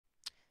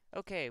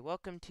Okay,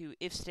 welcome to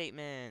if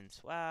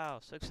statements. Wow,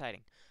 so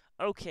exciting.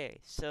 Okay,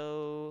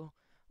 so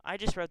I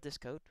just wrote this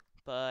code,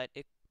 but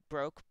it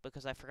broke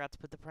because I forgot to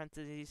put the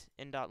parentheses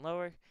in dot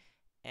lower,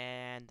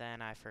 and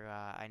then I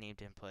forgot I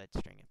named input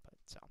string input.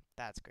 So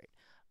that's great.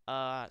 So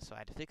I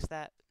had to fix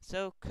that.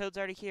 So code's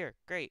already here.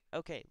 Great.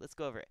 Okay, let's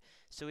go over it.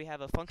 So we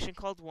have a function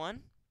called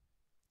 1,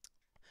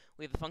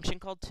 we have a function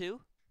called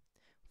 2,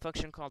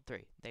 function called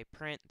 3. They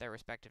print their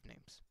respective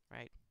names,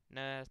 right?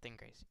 Nothing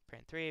crazy.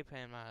 Print 3,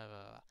 print blah,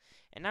 blah, blah.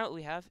 And now what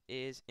we have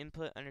is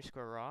input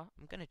underscore raw.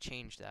 I'm going to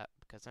change that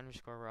because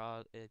underscore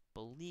raw, I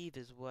believe,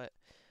 is what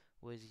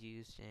was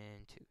used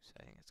in 2. So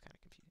I think it's kind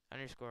of confusing.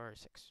 Underscore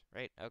 6,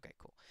 right? Okay,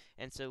 cool.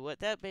 And so what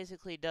that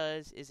basically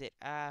does is it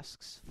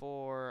asks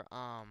for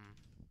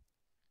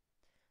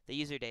the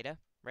user data,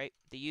 right?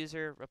 The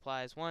user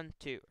replies 1,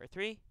 2, or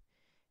 3.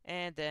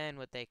 And then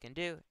what they can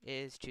do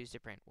is choose to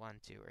print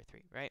 1, 2, or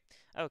 3, right?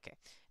 Okay,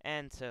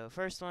 and so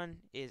first one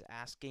is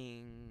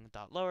asking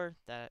dot lower.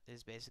 That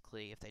is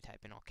basically if they type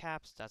in all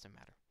caps, doesn't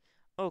matter.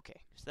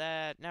 Okay, so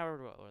that now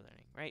we're what we're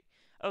learning, right?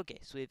 Okay,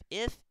 so we have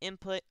if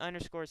input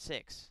underscore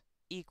 6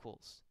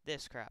 equals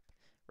this crap,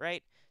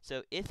 right?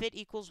 So if it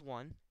equals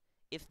 1,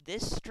 if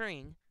this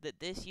string that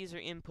this user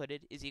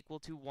inputted is equal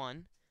to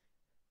 1,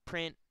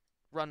 print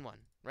run 1,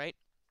 right?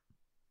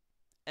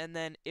 And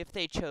then if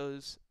they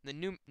chose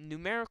the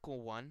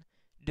numerical one,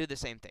 do the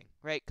same thing,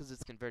 right? Because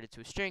it's converted to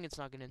a string, it's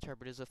not going to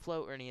interpret as a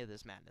float or any of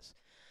this madness,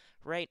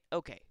 right?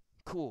 Okay,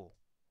 cool.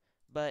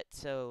 But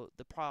so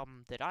the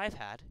problem that I've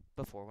had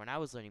before when I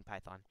was learning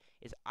Python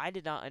is I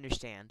did not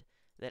understand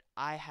that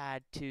I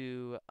had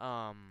to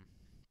look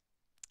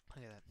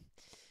at that,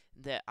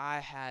 that I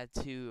had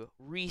to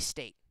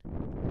restate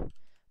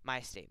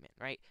my statement,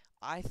 right?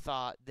 I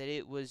thought that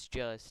it was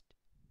just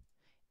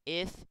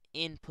if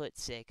input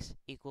 6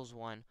 equals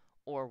 1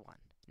 or 1.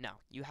 No,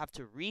 you have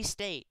to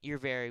restate your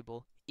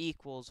variable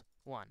equals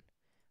 1.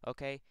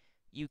 Okay?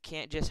 You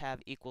can't just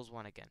have equals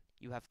 1 again.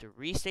 You have to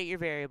restate your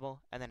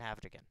variable and then have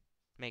it again.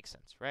 Makes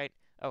sense, right?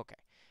 Okay.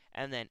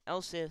 And then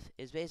else if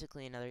is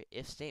basically another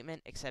if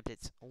statement, except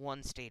it's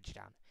one stage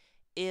down.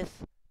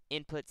 If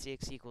input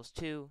 6 equals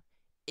 2,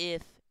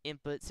 if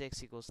input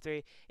 6 equals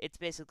 3, it's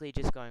basically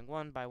just going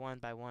one by one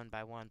by one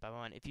by one by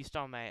one. If you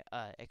start my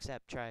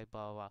except, try,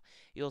 blah, blah, blah,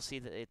 you'll see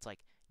that it's like,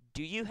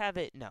 do you have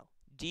it? No.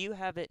 Do you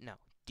have it? No.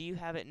 Do you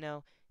have it?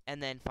 No.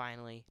 And then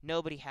finally,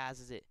 nobody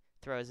has it,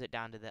 throws it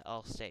down to the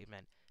else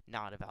statement,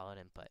 not a valid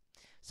input.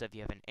 So if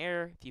you have an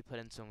error, if you put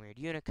in some weird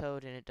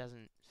Unicode and it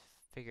doesn't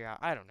figure out,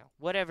 I don't know,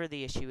 whatever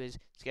the issue is,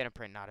 it's going to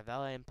print not a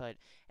valid input,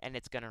 and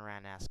it's going to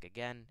run ask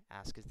again.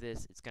 Ask is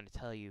this, it's going to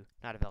tell you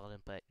not a valid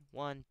input,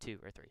 1, 2,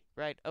 or 3,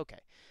 right? Okay.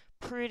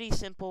 Pretty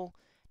simple,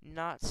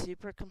 not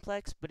super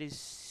complex, but is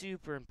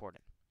super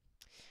important.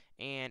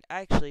 And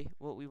actually,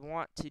 what we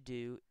want to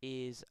do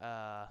is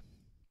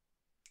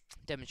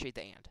demonstrate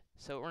the and.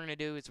 So what we're going to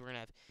do is we're going to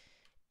have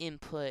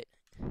input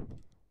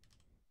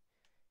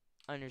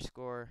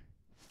underscore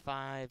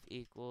 5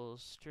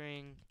 equals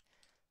string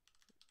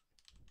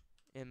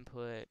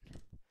input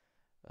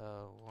 1,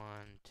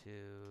 2,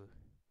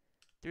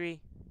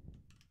 3,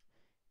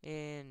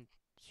 and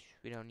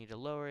we don't need to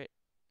lower it.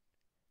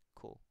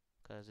 Cool,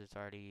 because it's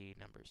already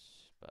numbers,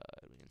 but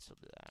we can still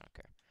do that. I don't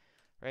care.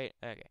 Right?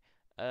 Okay.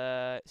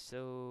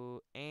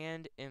 So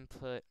and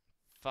input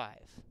 5,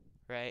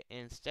 right?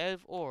 And instead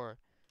of or,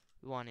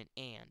 we want an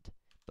and.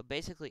 But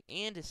basically,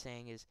 and is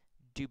saying is,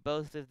 do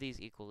both of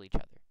these equal each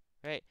other,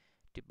 right?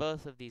 Do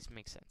both of these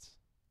make sense?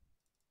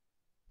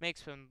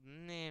 Makes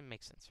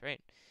sense, right?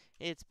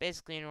 It's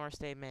basically an or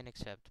statement,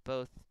 except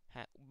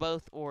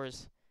both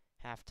ors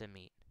have to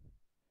meet,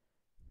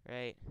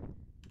 right?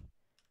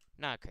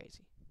 Not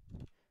crazy.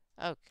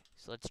 Okay,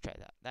 so let's try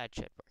that. That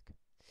should work.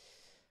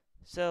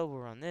 So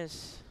we'll run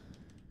this.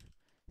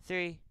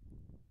 3,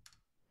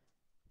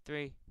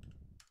 3,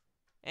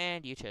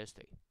 and you chose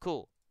 3.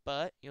 Cool.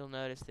 But you'll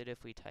notice that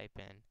if we type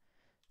in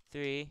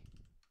 3,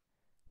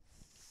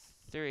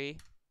 3,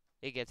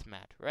 it gets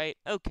mad, right?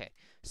 Okay.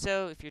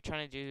 So if you're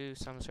trying to do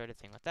some sort of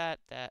thing with that,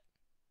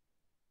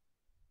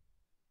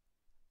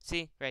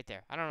 see, right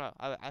there. I don't know.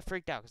 I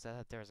freaked out because I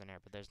thought there was an error,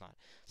 but there's not.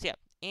 So yeah,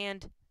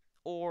 and,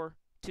 or,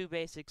 two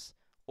basics,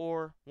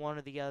 or one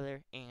or the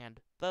other, and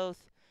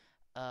both.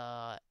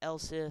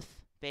 Else if,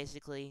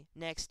 basically,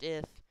 next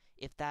if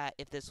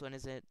this one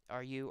isn't,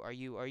 are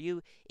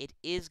you, it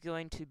is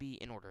going to be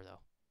in order though.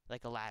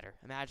 Like a ladder.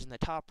 Imagine the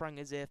top rung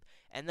is if,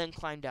 and then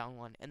climb down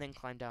one, and then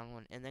climb down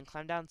one, and then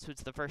climb down, so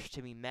it's the first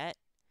to be met,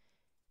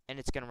 and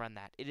it's going to run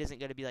that. It isn't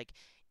going to be like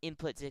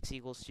input 6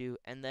 equals 2,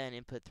 and then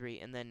input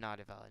 3, and then not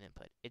a valid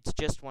input. It's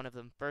just one of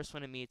them. First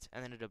one it meets,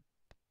 and then it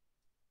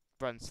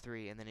runs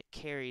 3, and then it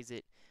carries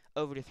it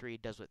over to 3,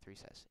 does what 3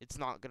 says. It's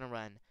not going to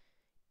run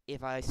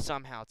if I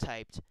somehow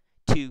typed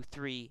 2,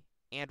 3,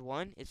 and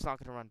 1, it's not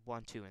going to run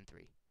 1, 2, and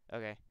 3.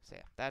 Okay, so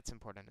yeah, that's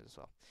important as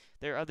well.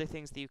 There are other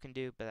things that you can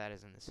do, but that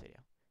is in this video.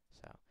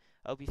 So,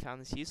 I hope you found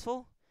this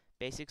useful.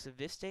 Basics of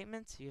if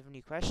statements. If you have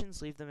any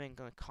questions, leave them in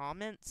the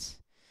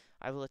comments.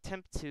 I will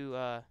attempt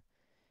to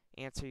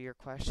answer your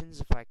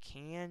questions if I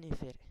can,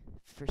 if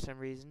for some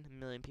reason, a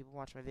million people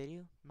watch my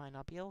video, might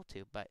not be able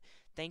to. But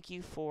thank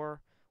you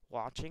for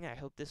watching. I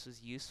hope this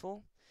was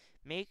useful.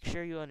 Make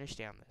sure you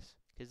understand this,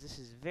 because this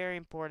is very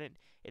important.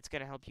 It's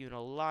going to help you in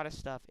a lot of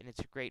stuff, and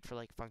it's great for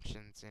like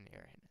functions and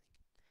everything.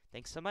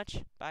 Thanks so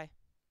much. Bye.